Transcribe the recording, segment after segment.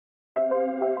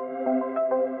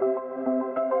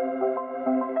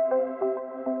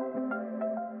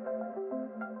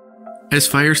As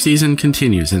fire season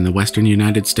continues in the western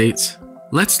United States,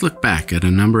 let's look back at a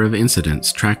number of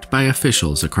incidents tracked by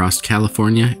officials across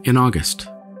California in August.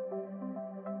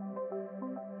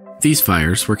 These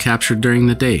fires were captured during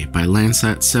the day by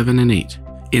Landsat 7 and 8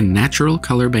 in natural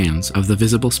color bands of the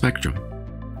visible spectrum.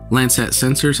 Landsat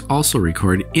sensors also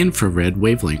record infrared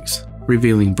wavelengths,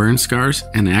 revealing burn scars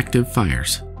and active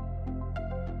fires.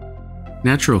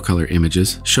 Natural color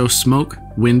images show smoke,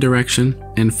 wind direction,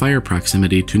 and fire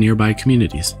proximity to nearby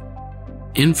communities.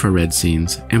 Infrared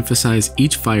scenes emphasize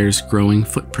each fire's growing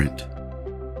footprint.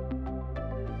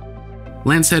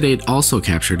 Landsat 8 also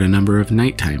captured a number of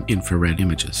nighttime infrared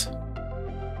images.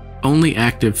 Only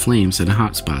active flames and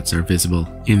hotspots are visible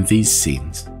in these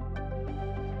scenes.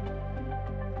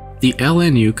 The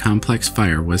LNU Complex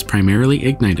Fire was primarily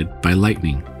ignited by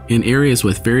lightning in areas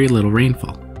with very little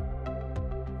rainfall.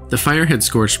 The fire had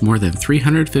scorched more than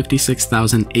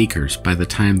 356,000 acres by the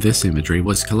time this imagery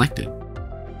was collected.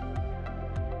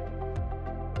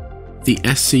 The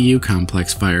SCU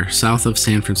Complex Fire south of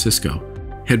San Francisco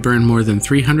had burned more than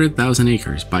 300,000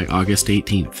 acres by August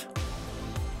 18th.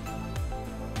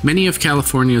 Many of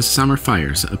California's summer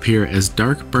fires appear as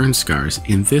dark burn scars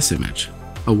in this image,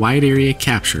 a wide area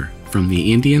capture from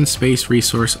the Indian Space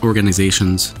Resource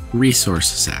Organization's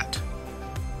Resourcesat.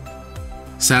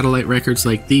 Satellite records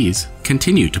like these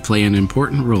continue to play an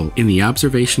important role in the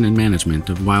observation and management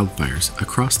of wildfires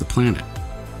across the planet.